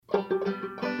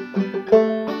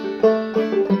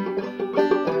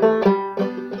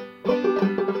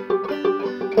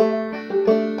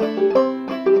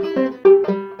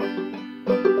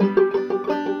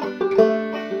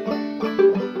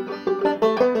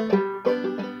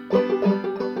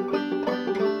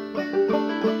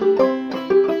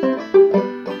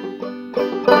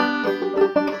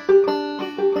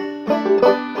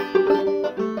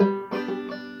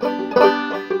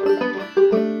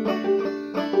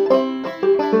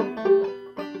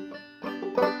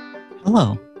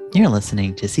Hello, you're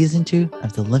listening to Season 2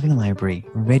 of the Living Library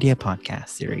radio podcast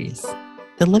series.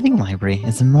 The Living Library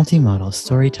is a multimodal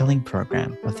storytelling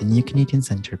program of the New Canadian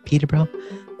Centre Peterborough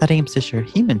that aims to share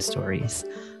human stories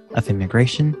of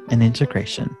immigration and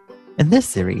integration. In this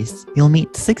series, you'll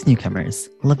meet 6 newcomers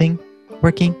living,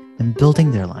 working, and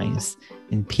building their lives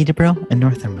in Peterborough and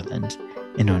Northumberland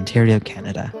in Ontario,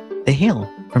 Canada. They hail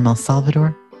from El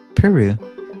Salvador, Peru,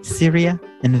 Syria,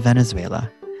 and Venezuela,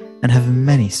 and have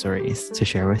many stories to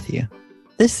share with you.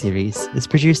 This series is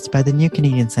produced by the New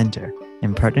Canadian Centre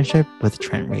in partnership with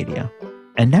Trent Radio.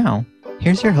 And now,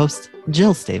 here's your host,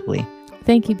 Jill Stavely.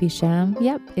 Thank you, Bisham.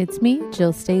 Yep, it's me,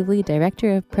 Jill Stavely,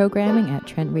 Director of Programming at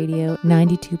Trent Radio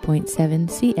 92.7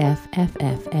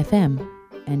 CFFF-FM,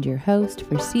 and your host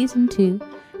for Season 2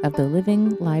 of the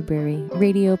Living Library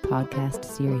radio podcast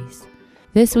series.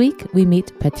 This week, we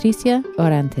meet Patricia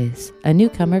Orantes, a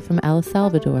newcomer from El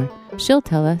Salvador. She'll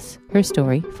tell us her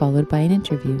story, followed by an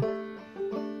interview.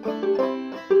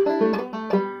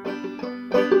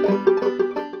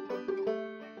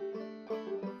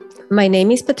 My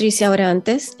name is Patricia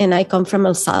Orantes, and I come from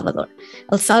El Salvador.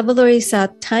 El Salvador is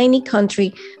a tiny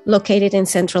country located in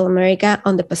Central America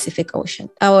on the Pacific Ocean.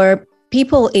 Our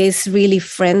people is really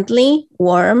friendly,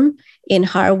 warm, and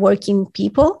hardworking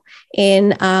people,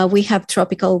 and we have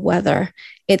tropical weather.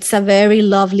 It's a very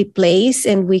lovely place,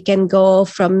 and we can go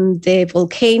from the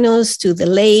volcanoes to the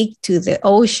lake to the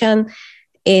ocean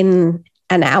in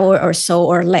an hour or so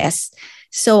or less.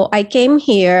 So I came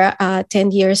here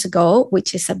 10 years ago,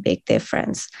 which is a big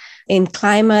difference in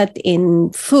climate,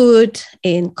 in food,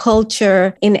 in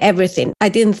culture, in everything. I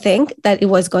didn't think that it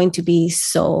was going to be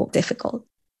so difficult.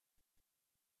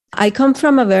 I come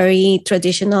from a very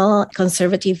traditional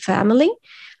conservative family.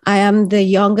 I am the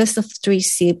youngest of 3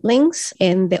 siblings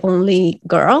and the only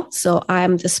girl. So I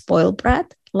am the spoiled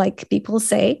brat, like people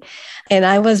say. And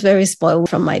I was very spoiled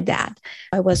from my dad.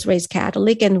 I was raised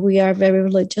Catholic, and we are very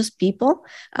religious people.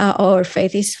 Our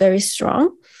faith is very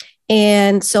strong.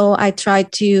 And so I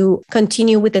tried to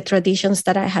continue with the traditions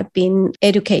that I had been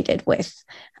educated with.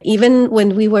 Even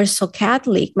when we were so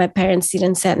Catholic, my parents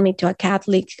didn't send me to a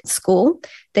Catholic school.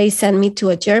 They sent me to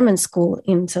a German school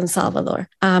in San Salvador.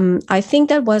 I think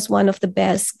that was one of the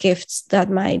best gifts that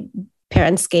my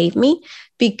parents gave me,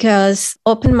 because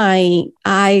opened my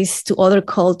eyes to other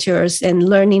cultures and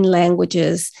learning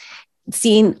languages.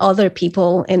 Seeing other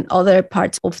people in other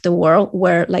parts of the world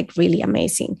were like really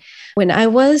amazing. When I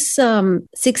was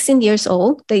 16 years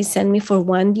old, they sent me for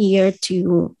 1 year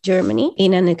to Germany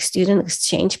in an student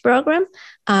exchange program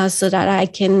so that I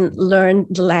can learn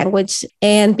the language.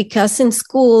 And because in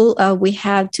school, we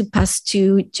had to pass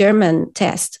 2 German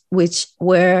tests, which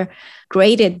were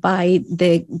graded by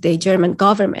the German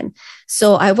government.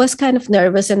 So I was kind of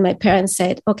nervous, and my parents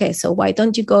said, okay, so why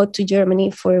don't you go to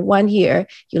Germany for 1 year,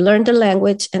 you learn the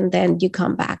language, and then you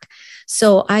come back.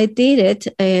 So I did it,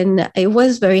 and it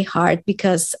was very hard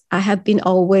because I have been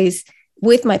always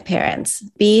with my parents.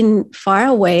 Being far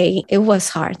away, it was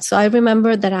hard. So I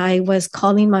remember that I was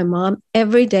calling my mom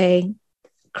every day,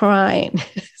 crying,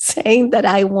 saying that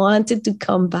I wanted to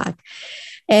come back.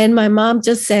 And my mom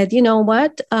just said, you know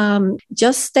what,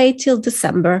 just stay till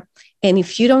December. And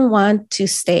if you don't want to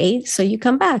stay, so you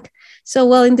come back. So,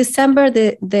 well, in December,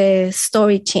 the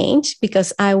story changed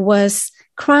because I was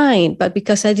crying, but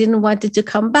because I didn't want it to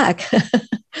come back.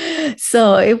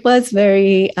 So it was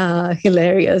very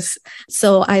hilarious.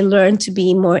 So I learned to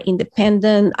be more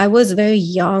independent. I was very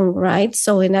young, right?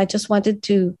 So, and I just wanted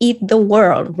to eat the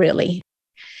world, really.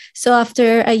 So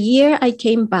after a year, I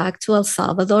came back to El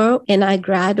Salvador and I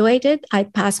graduated. I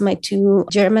passed my 2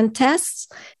 German tests.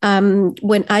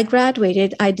 When I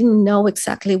graduated, I didn't know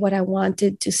exactly what I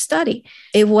wanted to study.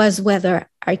 It was whether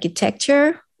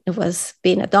architecture, it was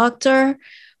being a doctor,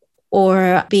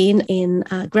 or being in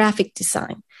graphic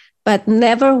design, but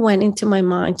never went into my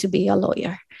mind to be a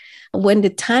lawyer. When the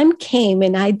time came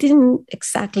and I didn't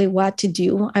exactly what to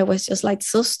do, I was just like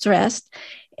so stressed.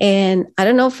 And I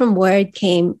don't know from where it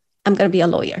came, I'm going to be a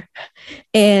lawyer.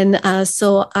 And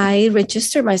so I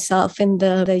registered myself in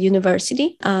the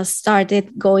university,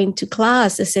 started going to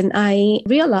classes, and I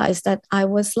realized that I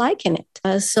was liking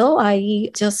it. So I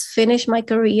just finished my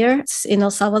career in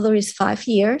El Salvador is 5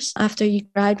 years after you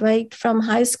graduate from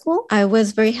high school. I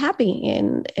was very happy,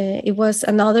 and it was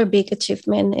another big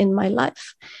achievement in my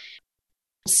life.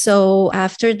 So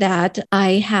after that,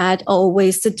 I had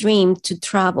always the dream to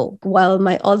travel. While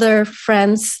my other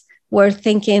friends were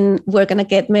thinking we're going to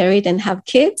get married and have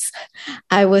kids,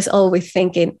 I was always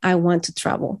thinking I want to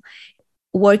travel.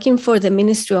 working for the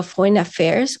Ministry of Foreign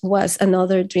Affairs was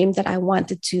another dream that I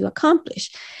wanted to accomplish.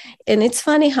 And it's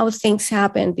funny how things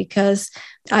happen, because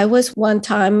I was one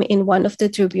time in one of the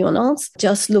tribunals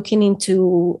just looking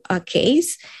into a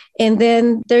case. And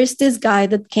then there's this guy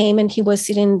that came and he was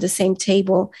sitting at the same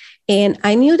table. And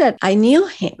I knew that I knew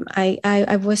him.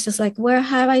 I was just like, where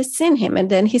have I seen him? And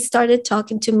then he started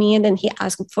talking to me, and then he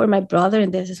asked for my brother.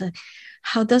 And this is like,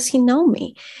 how does he know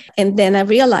me? And then I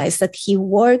realized that he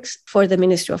works for the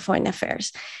Ministry of Foreign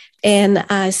Affairs. And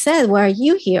I said, why are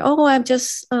you here? Oh, I'm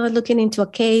just looking into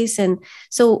a case. And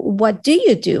so what do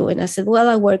you do? And I said, well,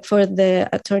 I work for the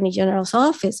Attorney General's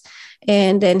office.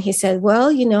 And then he said,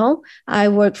 well, I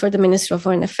work for the Ministry of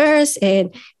Foreign Affairs.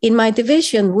 And in my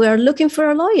division, we are looking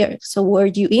for a lawyer. So were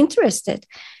you interested?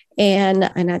 And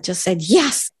I just said,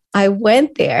 yes. I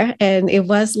went there, and it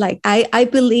was like, I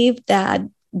believe that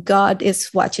God is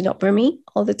watching over me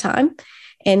all the time,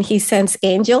 and he sends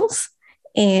angels.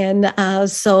 And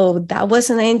so that was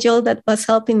an angel that was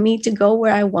helping me to go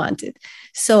where I wanted.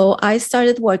 So I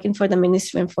started working for the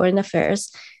Ministry of Foreign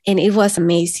Affairs, and it was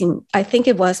amazing. I think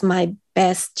it was my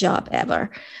best job ever.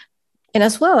 And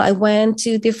as well, I went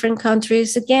to different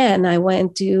countries again. I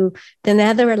went to the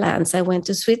Netherlands. I went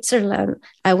to Switzerland.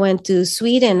 I went to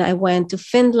Sweden. I went to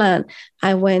Finland.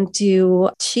 I went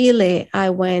to Chile. I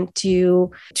went to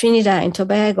Trinidad and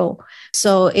Tobago.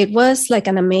 So it was like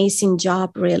an amazing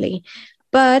job, really.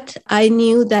 But I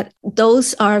knew that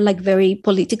those are like very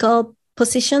political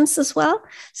positions as well.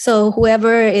 So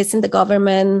whoever is in the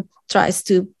government tries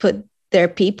to put their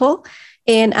people.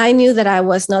 And I knew that I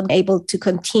was not able to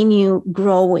continue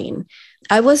growing.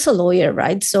 I was a lawyer,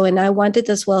 right? So, and I wanted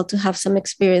as well to have some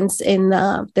experience in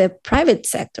the private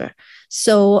sector.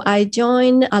 So I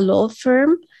joined a law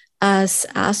firm as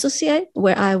associate,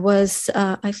 where I was,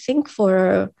 I think,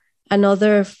 for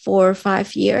another 4 or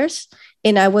 5 years.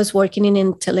 And I was working in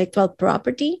intellectual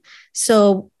property.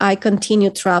 So I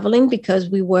continued traveling because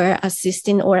we were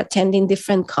assisting or attending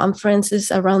different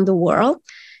conferences around the world.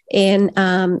 And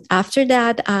after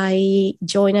that, I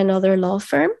joined another law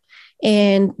firm,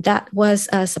 and that was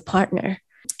as a partner.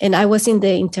 And I was in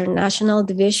the international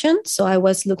division. So I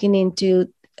was looking into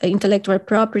intellectual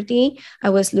property.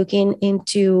 I was looking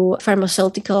into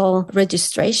pharmaceutical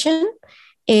registration.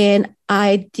 And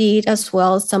I did as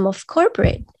well some of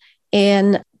corporate.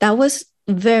 And that was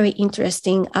very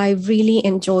interesting. I really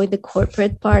enjoyed the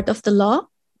corporate part of the law.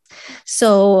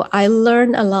 So I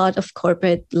learned a lot of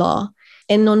corporate law.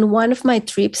 And on one of my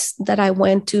trips that I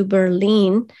went to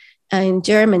Berlin in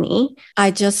Germany, I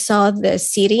just saw the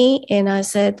city and I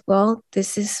said, well,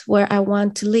 this is where I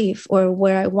want to live, or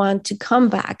where I want to come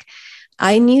back.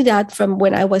 I knew that from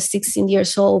when I was 16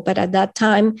 years old, but at that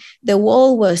time, the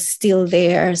wall was still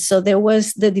there. So there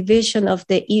was the division of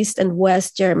the East and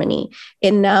West Germany.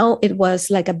 And now it was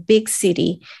like a big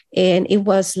city. And it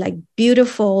was like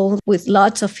beautiful, with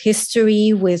lots of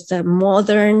history, with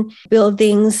modern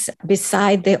buildings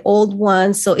beside the old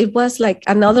ones. So it was like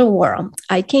another world.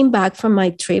 I came back from my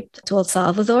trip to El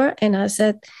Salvador, and I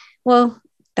said, well,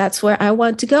 that's where I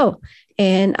want to go.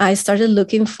 And I started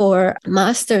looking for a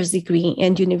master's degree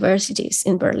in universities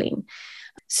in Berlin.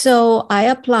 So I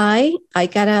applied, I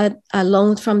got a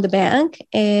loan from the bank,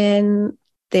 and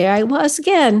there I was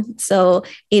again. So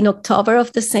in October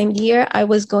of the same year, I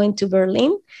was going to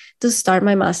Berlin to start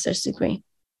my master's degree.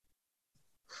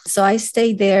 So I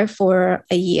stayed there for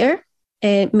a year.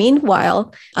 And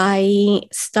meanwhile, I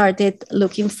started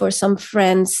looking for some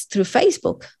friends through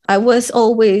Facebook. I was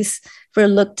always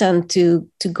reluctant to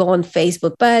go on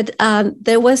Facebook, but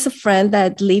there was a friend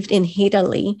that lived in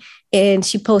Italy, and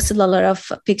she posted a lot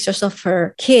of pictures of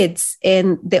her kids.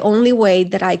 And the only way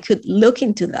that I could look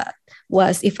into that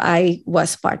was if I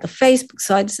was part of Facebook.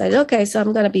 So I decided, okay, so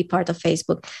I'm going to be part of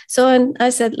Facebook. So and I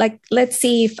said, let's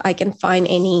see if I can find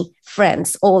any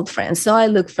friends, old friends. So I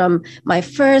looked from my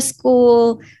first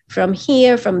school, from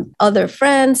here, from other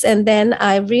friends. And then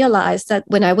I realized that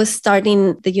when I was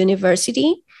starting the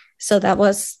university, so that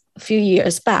was a few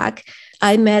years back,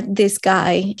 I met this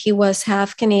guy. He was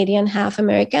half Canadian, half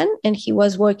American, and he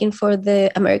was working for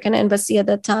the American embassy at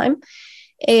that time.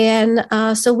 And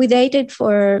so we dated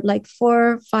for like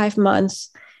 4 or 5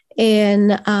 months.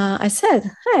 And I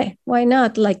said, hey, why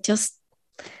not? Like just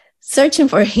searching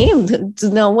for him to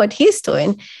know what he's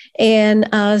doing. And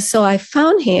so I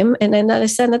found him, and then I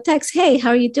sent a text, hey, how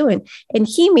are you doing? And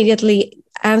he immediately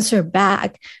answered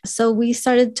back. So we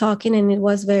started talking, and it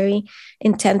was very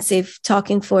intensive,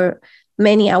 talking for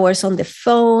many hours on the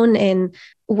phone. And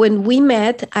when we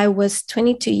met, I was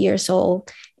 22 years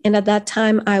old. And at that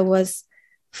time, I was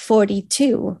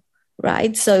 42,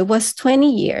 right? So it was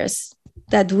 20 years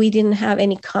that we didn't have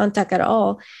any contact at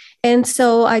all. And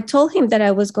so I told him that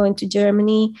I was going to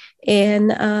Germany,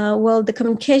 and the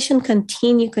communication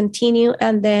continue.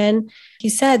 And then he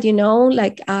said,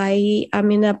 like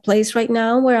I'm in a place right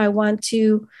now where I want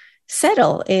to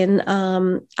settle. And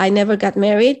I never got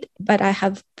married, but I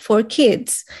have 4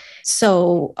 kids.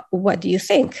 So what do you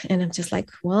think? And I'm just like,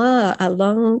 well, a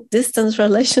long distance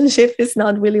relationship is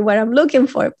not really what I'm looking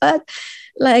for, but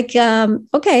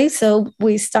okay. So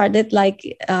we started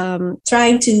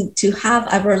trying to have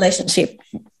a relationship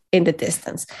in the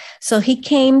distance. So he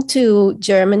came to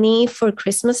Germany for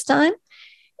Christmas time,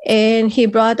 and he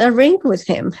brought a ring with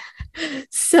him.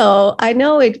 So I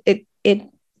know it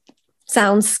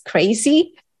sounds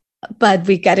crazy, but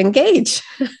we got engaged.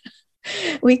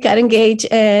 We got engaged,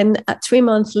 and 3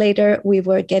 months later, we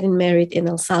were getting married in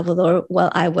El Salvador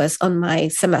while I was on my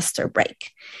semester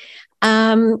break.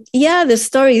 The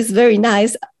story is very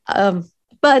nice,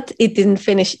 but it didn't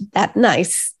finish that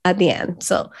nice at the end.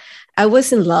 So I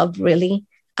was in love, really.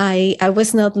 I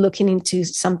was not looking into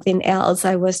something else.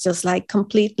 I was just like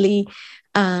completely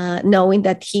knowing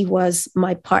that he was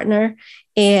my partner.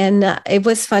 And it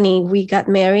was funny. We got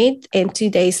married, and 2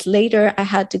 days later, I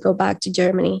had to go back to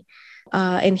Germany,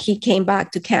 and he came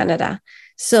back to Canada.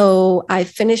 So I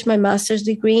finished my master's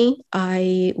degree.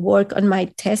 I worked on my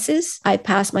thesis. I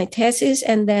passed my thesis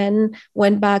and then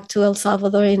went back to El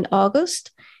Salvador in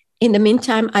August. In the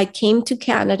meantime, I came to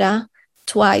Canada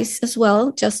twice as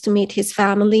well, just to meet his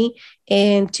family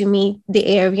and to meet the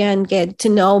area and get to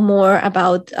know more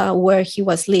about where he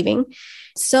was living.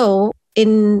 So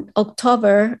in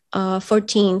October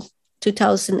 14th,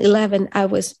 2011, I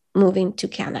was moving to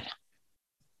Canada.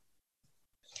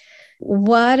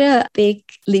 What a big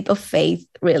leap of faith,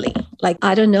 really. Like,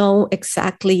 I don't know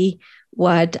exactly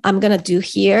what I'm going to do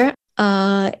here.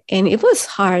 And it was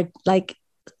hard. Like,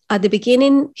 at the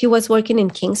beginning, he was working in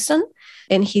Kingston,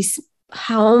 and his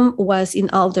home was in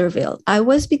Alderville. I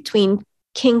was between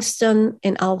Kingston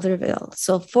and Alderville.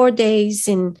 So 4 days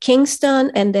in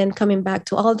Kingston and then coming back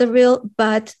to Alderville.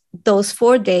 But those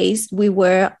 4 days, we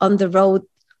were on the road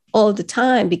all the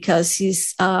time because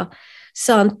his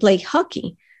son played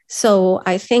hockey. So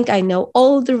I think I know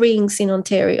all the rinks in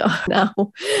Ontario now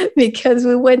because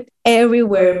we went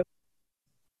everywhere.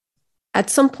 At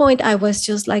some point, I was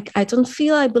just like, I don't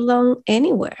feel I belong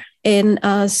anywhere. And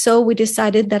so we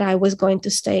decided that I was going to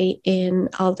stay in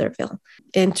Alderville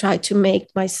and try to make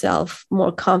myself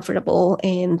more comfortable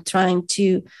and trying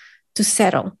to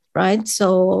settle, right?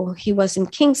 So he was in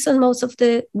Kingston most of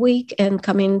the week and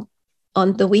coming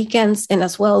on the weekends. And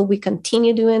as well, we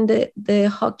continue doing the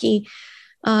hockey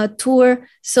tour.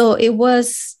 So it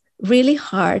was really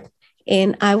hard.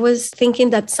 And I was thinking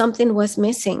that something was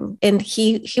missing. And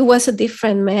he was a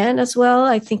different man as well.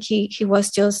 I think he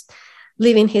was just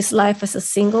living his life as a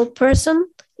single person,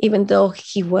 even though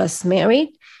he was married.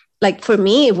 Like for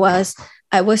me,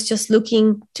 I was just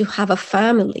looking to have a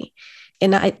family,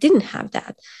 and I didn't have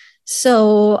that.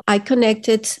 So I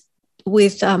connected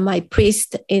with my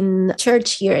priest in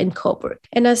church here in Coburg.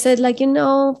 And I said,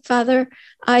 Father,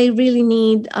 I really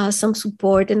need some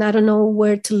support, and I don't know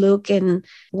where to look and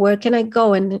where can I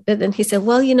go? And then he said,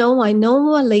 well, I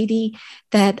know a lady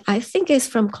that I think is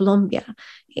from Colombia,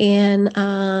 and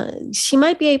she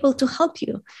might be able to help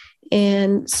you.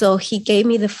 And so he gave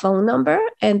me the phone number,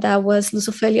 and that was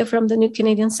Lucifelia from the New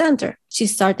Canadian Center. She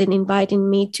started inviting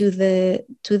me to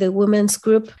the women's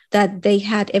group that they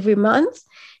had every month.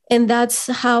 And that's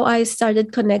how I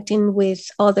started connecting with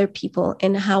other people,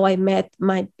 and how I met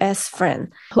my best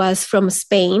friend, who was from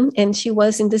Spain, and she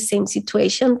was in the same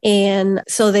situation. And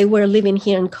so they were living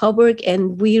here in Coburg,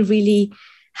 and we really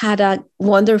had a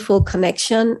wonderful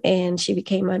connection, and she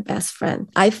became my best friend.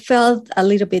 I felt a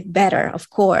little bit better, of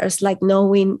course, like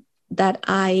knowing that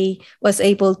I was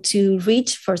able to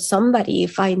reach for somebody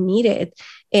if I needed.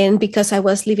 And because I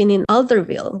was living in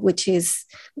Alderville, which is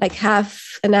like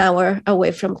half an hour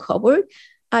away from Coburg,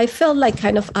 I felt like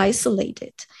kind of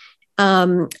isolated.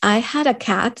 I had a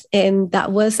cat, and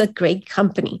that was a great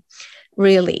company,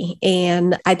 really.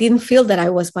 And I didn't feel that I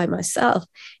was by myself.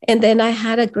 And then I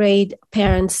had a great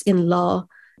parents-in-law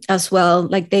as well.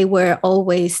 Like they were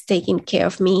always taking care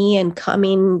of me and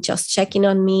coming, just checking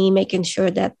on me, making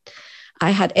sure that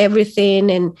I had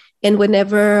everything. And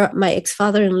whenever my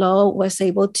ex-father-in-law was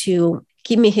able to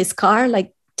give me his car,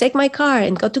 like, take my car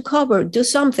and go to Coburg, do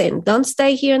something, don't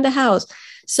stay here in the house.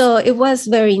 So it was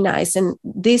very nice. And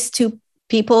these two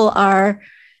people are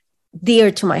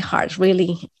dear to my heart,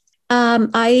 really.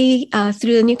 I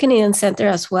through the New Canadian Center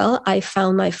as well, I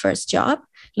found my first job.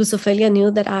 Luz Ofelia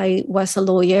knew that I was a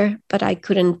lawyer, but I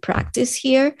couldn't practice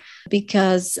here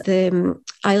because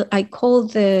I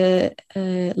called the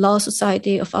Law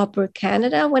Society of Upper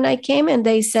Canada when I came, and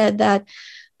they said that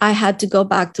I had to go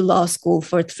back to law school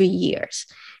for 3 years.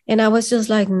 And I was just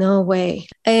like, no way.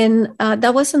 And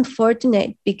that was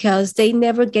unfortunate because they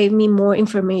never gave me more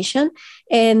information.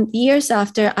 And years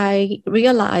after, I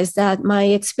realized that my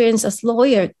experience as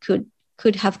lawyer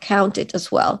could have counted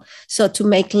as well. So to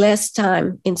make less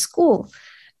time in school.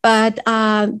 But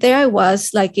there I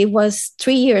was, like it was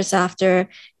 3 years after,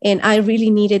 and I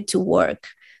really needed to work.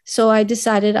 So I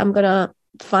decided I'm going to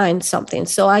find something.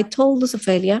 So I told Luz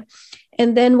Ofelia.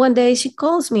 And then one day she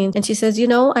calls me and she says,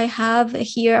 I have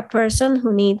here a person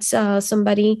who needs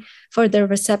somebody for the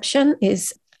reception,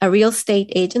 is a real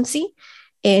estate agency.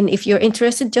 And if you're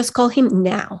interested, just call him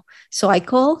now. So I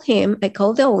called him, I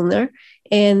called the owner,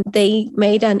 and they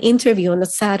made an interview on a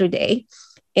Saturday.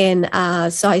 And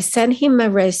so I sent him my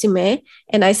resume,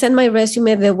 and I sent my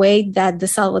resume the way that the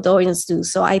Salvadorians do.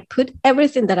 So I put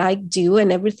everything that I do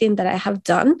and everything that I have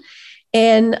done.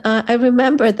 And I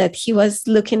remember that he was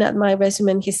looking at my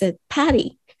resume and he said,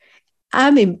 Patty,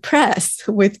 I'm impressed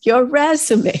with your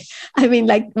resume. I mean,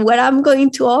 like what I'm going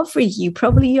to offer you,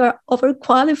 probably you're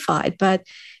overqualified,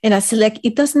 and I said, like,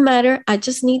 it doesn't matter. I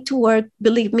just need to work.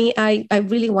 Believe me, I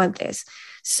really want this.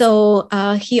 So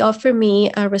he offered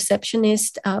me a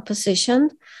receptionist position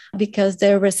because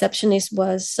the receptionist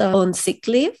was on sick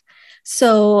leave.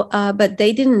 So, but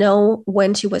they didn't know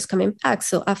when she was coming back.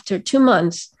 So after 2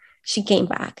 months, she came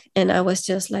back, and I was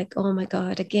just like, oh my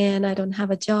God, again, I don't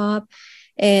have a job.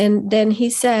 And then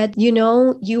he said,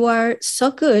 you are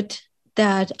so good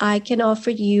that I can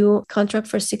offer you a contract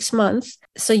for 6 months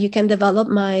so you can develop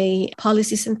my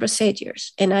policies and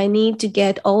procedures. And I need to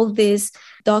get all these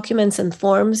documents and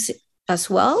forms as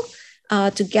well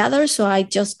together. So I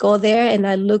just go there and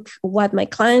I look what my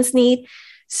clients need.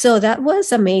 So that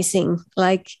was amazing,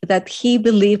 like that he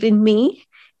believed in me.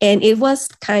 And it was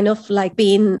kind of like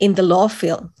being in the law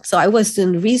field. So I was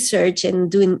doing research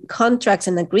and doing contracts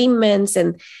and agreements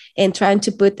and trying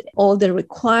to put all the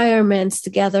requirements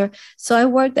together. So I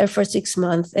worked there for 6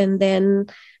 months. And then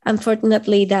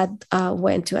unfortunately, that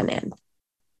went to an end.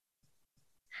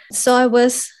 So I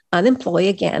was unemployed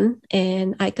again,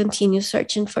 and I continued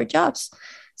searching for jobs.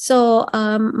 So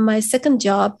my second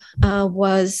job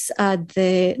was at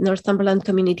the Northumberland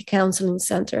Community Counseling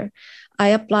Center. I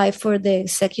applied for the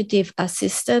executive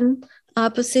assistant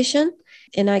position,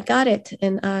 and I got it.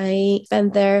 And I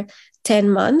spent there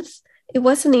 10 months. It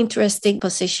was an interesting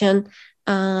position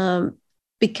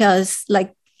because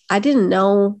like I didn't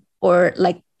know, or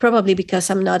like probably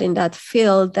because I'm not in that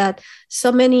field, that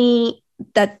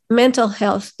that mental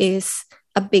health is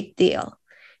a big deal.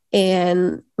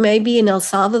 And maybe in El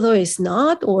Salvador it's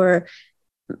not, or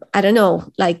I don't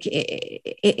know, like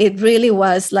it really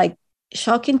was like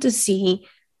shocking to see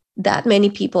that many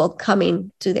people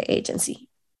coming to the agency.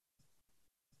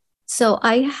 So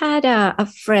I had a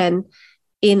friend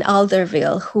in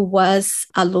Alderville who was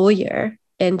a lawyer,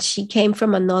 and she came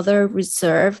from another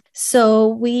reserve. So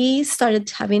we started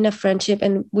having a friendship,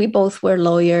 and we both were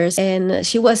lawyers, and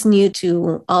she was new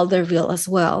to Alderville as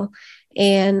well.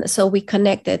 And so we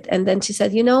connected. And then she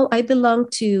said, I belong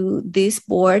to this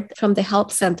board from the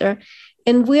help center,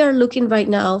 and we are looking right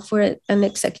now for an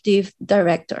executive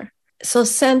director. So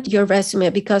send your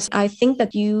resume because I think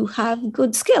that you have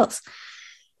good skills.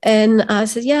 And I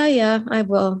said, yeah, I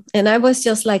will. And I was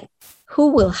just like, who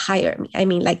will hire me? I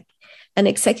mean, like an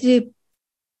executive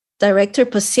director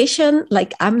position,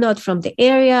 like I'm not from the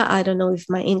area. I don't know if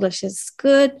my English is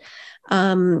good.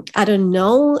 I don't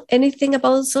know anything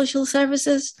about social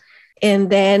services.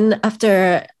 And then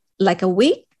after like a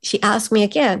week, she asked me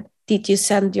again, did you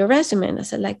send your resume? And I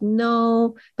said, like,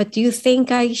 no, but do you think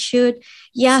I should?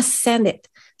 Yes, send it.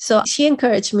 So she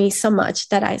encouraged me so much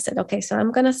that I said, okay, so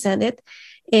I'm going to send it.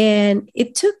 And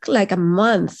it took like a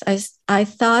month. I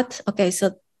thought, okay,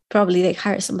 so probably they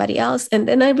hire somebody else. And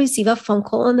then I received a phone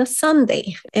call on a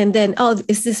Sunday. And then, oh,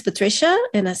 is this Patricia?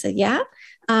 And I said, yeah.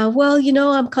 Well,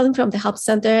 I'm calling from the help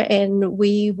center, and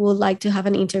we would like to have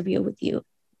an interview with you.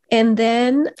 And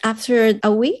then after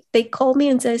a week, they called me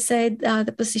and they said,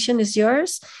 the position is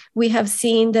yours. We have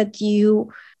seen that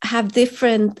you have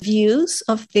different views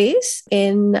of this,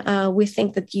 and we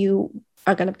think that you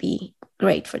are going to be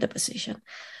great for the position.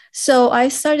 So I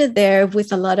started there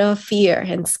with a lot of fear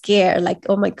and scare, like,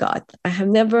 oh my God, I have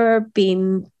never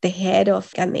been the head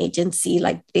of an agency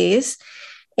like this.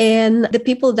 And the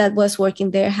people that was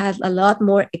working there had a lot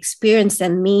more experience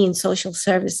than me in social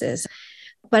services.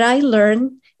 But I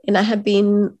learned, And I have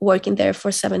been working there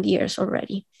for 7 years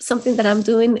already. Something that I'm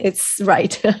doing, it's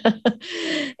right.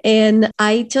 And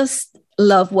I just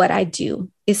love what I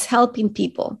do. It's helping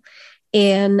people.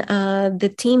 And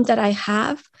the team that I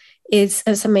have is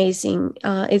amazing.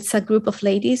 It's a group of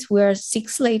ladies. We're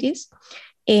 6 ladies.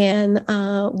 And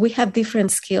we have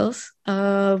different skills.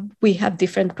 We have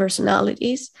different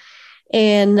personalities.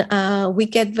 And we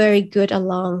get very good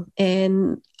along.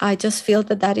 And I just feel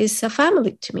that that is a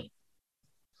family to me.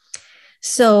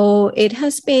 So it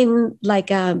has been like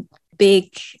a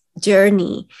big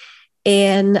journey.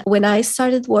 And when I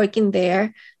started working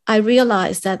there, I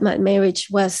realized that my marriage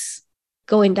was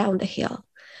going down the hill.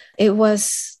 It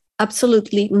was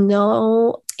absolutely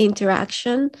no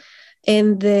interaction.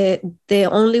 And the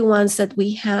only ones that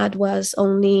we had was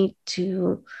only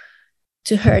to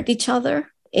hurt each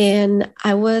other. And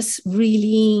I was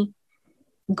really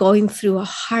going through a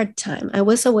hard time. I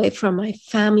was away from my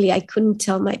family. I couldn't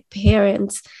tell my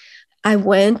parents. I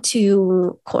went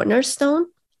to Cornerstone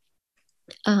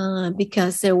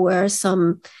because there were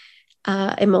some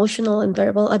emotional and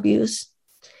verbal abuse.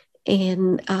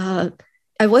 And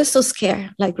I was so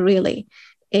scared, like really.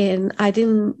 And I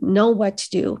didn't know what to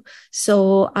do.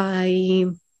 So I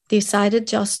decided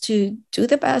just to do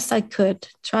the best I could,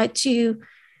 try to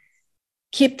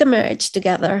keep the marriage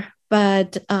together.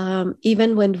 But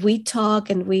even when we talk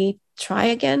and we try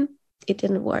again, it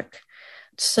didn't work.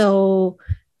 So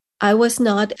I was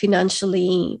not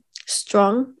financially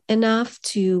strong enough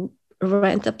to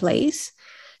rent a place.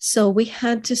 So we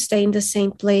had to stay in the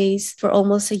same place for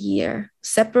almost a year,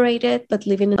 separated, but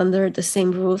living under the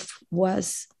same roof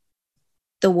was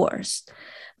the worst.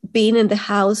 Being in the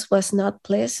house was not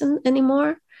pleasant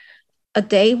anymore. A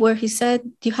day where he said,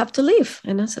 you have to leave.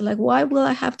 And I said, like, why will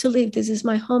I have to leave? This is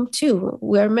my home too.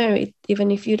 We're married,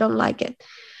 even if you don't like it.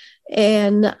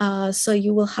 And so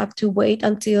you will have to wait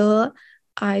until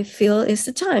I feel it's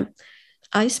the time.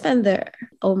 I spent there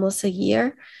almost a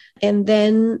year. And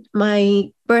then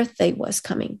my birthday was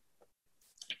coming.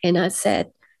 And I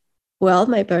said, well,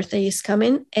 my birthday is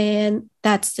coming. And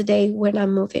that's the day when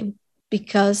I'm moving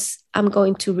because I'm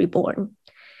going to reborn.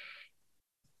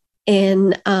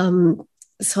 And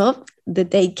so the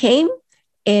day came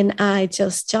and I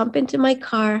just jumped into my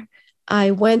car.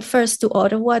 I went first to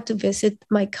Ottawa to visit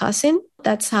my cousin.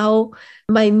 That's how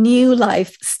my new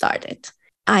life started.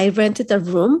 I rented a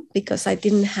room because I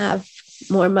didn't have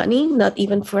more money, not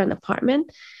even for an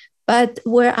apartment. But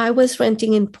where I was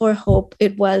renting in Port Hope,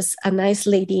 it was a nice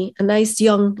lady, a nice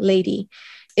young lady.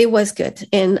 It was good.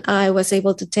 And I was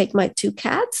able to take my 2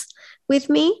 cats with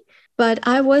me, but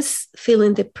I was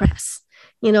feeling depressed.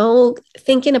 You know,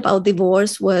 thinking about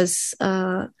divorce was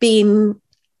being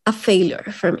a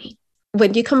failure for me.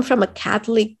 When you come from a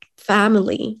Catholic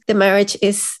family, the marriage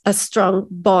is a strong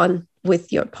bond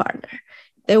with your partner.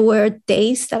 There were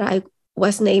days that I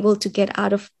wasn't able to get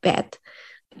out of bed.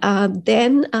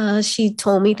 Then she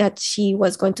told me that she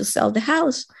was going to sell the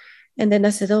house. And then I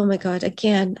said, oh my God,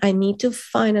 again, I need to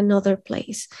find another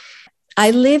place.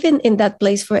 I lived in that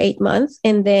place for 8 months.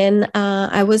 And then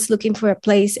I was looking for a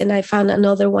place and I found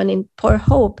another one in Port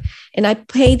Hope and I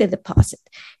paid the deposit.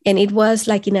 And it was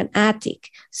like in an attic.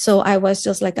 So I was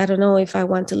just like, I don't know if I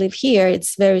want to live here.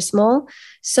 It's very small.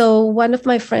 So one of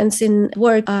my friends in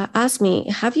work asked me,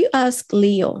 have you asked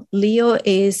Leo? Leo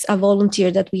is a volunteer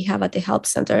that we have at the help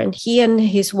center. And he and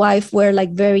his wife were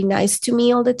like very nice to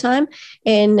me all the time.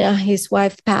 And his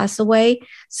wife passed away.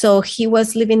 So he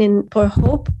was living in Port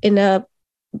Hope in a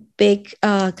big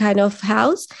kind of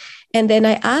house. And then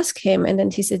I asked him and then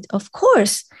he said, of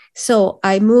course. So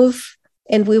I moved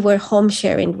and we were home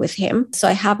sharing with him. So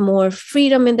I have more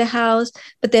freedom in the house.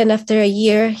 But then after a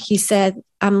year, he said,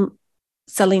 I'm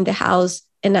selling the house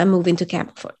and I'm moving to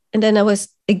Camford. And then I was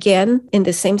again in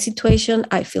the same situation.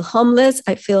 I feel homeless.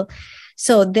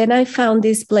 So then I found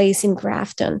this place in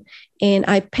Grafton and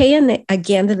I pay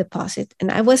again the deposit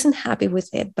and I wasn't happy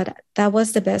with it, but that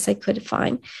was the best I could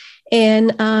find.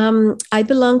 And I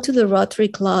belong to the Rotary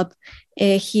Club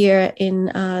here in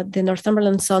the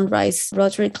Northumberland Sunrise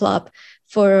Rotary Club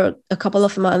for a couple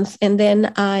of months. And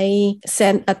then I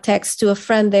sent a text to a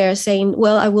friend there saying,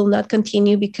 well, I will not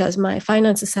continue because my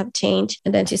finances have changed.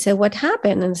 And then she said, what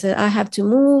happened? And I said, I have to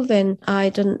move and I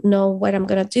don't know what I'm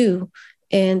going to do.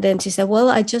 And then she said, well,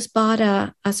 I just bought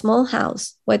a small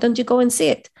house. Why don't you go and see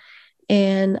it?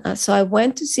 And so I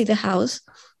went to see the house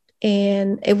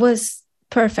and it was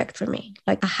perfect for me,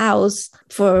 like a house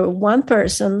for one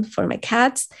person, for my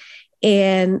cats.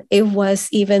 And it was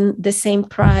even the same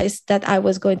price that I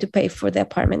was going to pay for the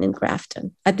apartment in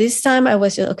Grafton. At this time, I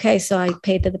was just, okay, so I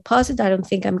paid the deposit. I don't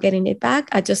think I'm getting it back.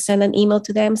 I just sent an email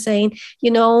to them saying,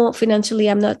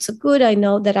 financially, I'm not so good. I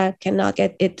know that I cannot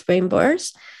get it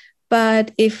reimbursed.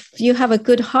 But if you have a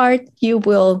good heart, you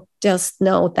will just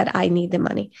know that I need the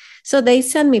money. So they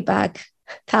sent me back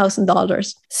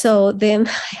 $1,000. So then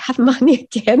I have money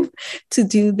again to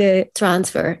do the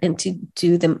transfer and to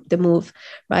do the move,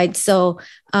 right? So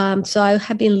I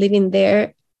have been living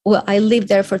there. Well, I lived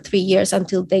there for 3 years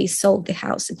until they sold the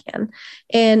house again.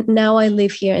 And now I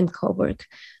live here in Coburg.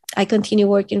 I continue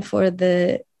working for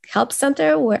the help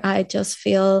center where I just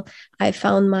feel I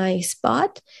found my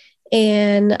spot.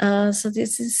 And so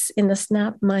this is in a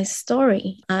snap my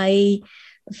story. I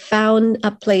found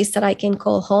a place that I can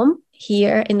call home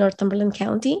here in Northumberland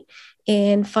County.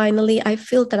 And finally, I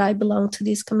feel that I belong to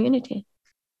this community.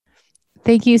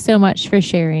 Thank you so much for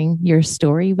sharing your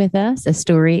story with us, a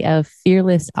story of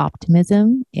fearless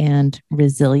optimism and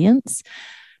resilience,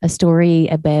 a story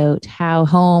about how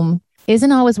home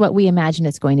isn't always what we imagine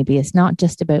it's going to be. It's not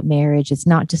just about marriage. It's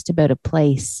not just about a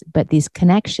place, but these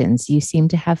connections. You seem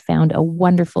to have found a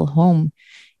wonderful home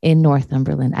in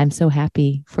Northumberland. I'm so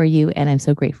happy for you, and I'm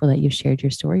so grateful that you shared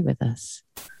your story with us.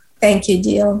 Thank you,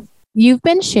 Jill. You've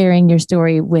been sharing your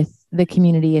story with the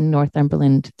community in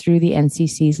Northumberland through the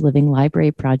NCC's Living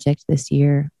Library project this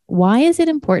year. Why is it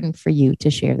important for you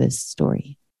to share this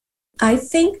story? I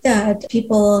think that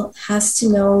people has to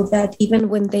know that even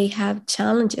when they have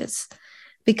challenges,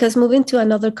 because moving to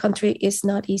another country is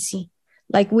not easy.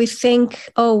 Like we think,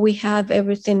 we have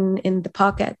everything in the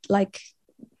pocket, like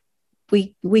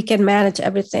we can manage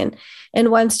everything. And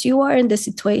once you are in the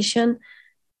situation,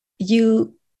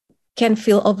 you can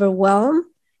feel overwhelmed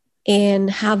and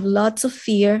have lots of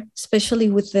fear, especially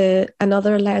with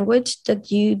another language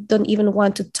that you don't even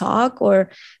want to talk, or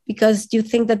because you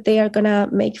think that they are going to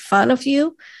make fun of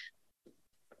you,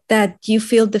 that you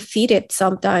feel defeated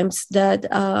sometimes that,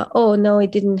 no,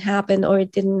 it didn't happen or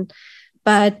it didn't.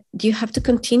 But you have to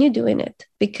continue doing it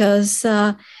because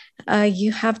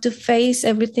you have to face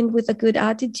everything with a good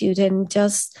attitude and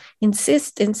just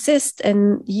insist,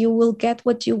 and you will get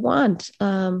what you want.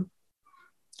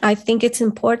 I think it's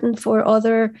important for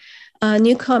other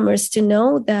newcomers to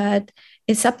know that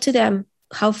it's up to them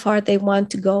how far they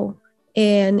want to go.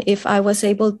 And if I was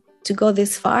able to go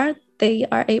this far, they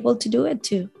are able to do it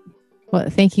too. Well,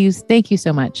 thank you. Thank you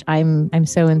so much. I'm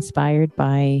so inspired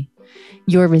by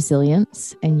your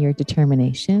resilience and your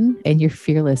determination and your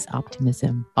fearless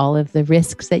optimism, all of the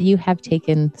risks that you have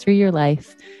taken through your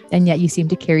life, and yet you seem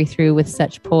to carry through with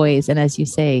such poise. And as you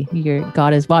say,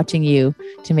 God is watching you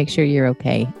to make sure you're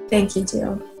okay. Thank you,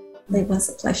 Jill. It was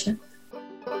a pleasure.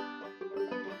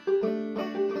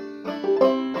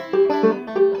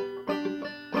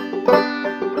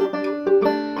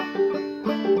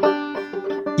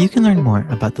 You can learn more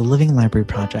about the Living Library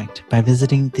Project by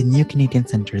visiting the New Canadian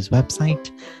Centre's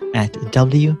website at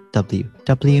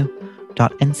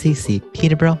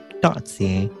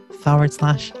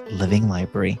www.nccpeterborough.ca/Living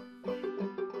Library.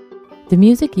 The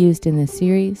music used in this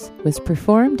series was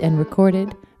performed and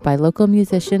recorded by local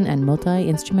musician and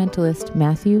multi-instrumentalist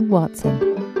Matthew Watson.